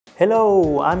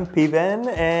Hello, I'm Piven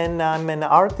and I'm an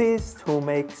artist who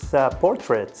makes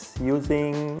portraits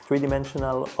using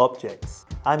three-dimensional objects.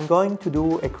 I'm going to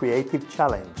do a creative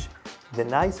challenge. The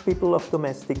nice people of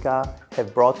Domestika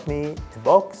have brought me a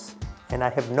box and I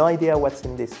have no idea what's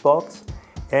in this box,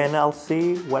 and I'll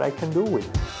see what I can do with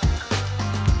it.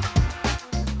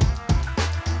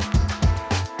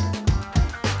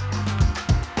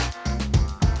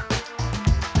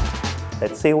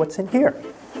 Let's see what's in here.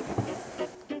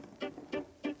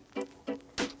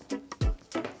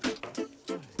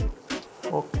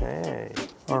 Okay,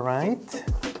 all right.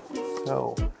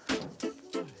 So,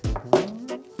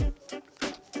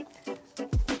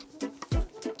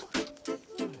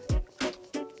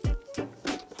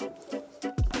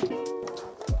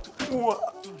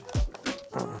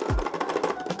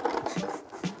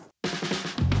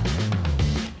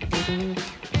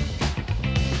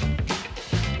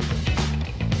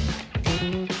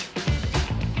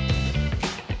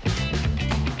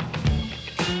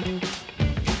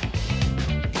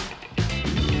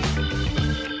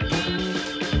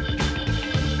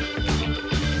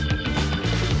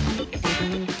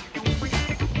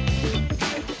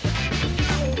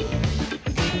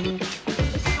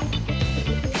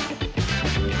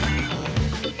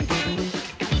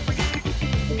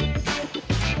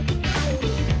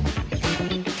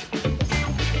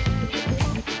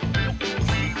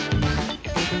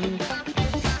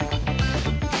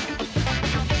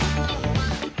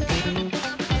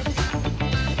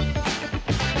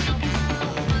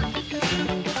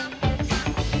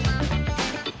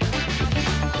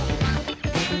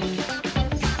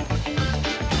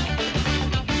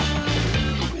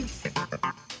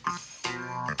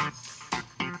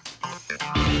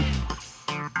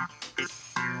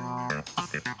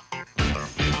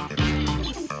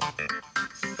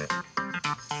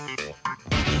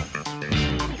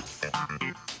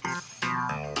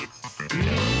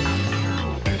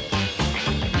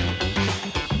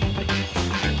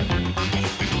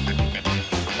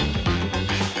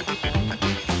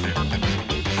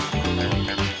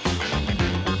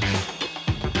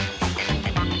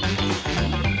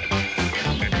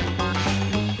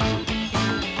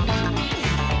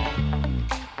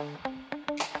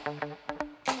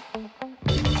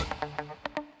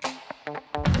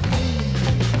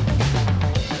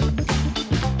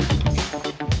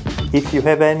 if you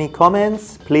have any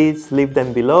comments, please leave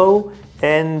them below,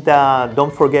 and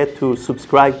don't forget to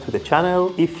subscribe to the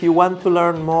channel. If you want to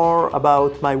learn more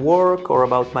about my work or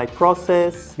about my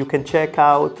process, you can check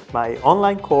out my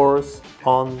online course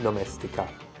on Domestika.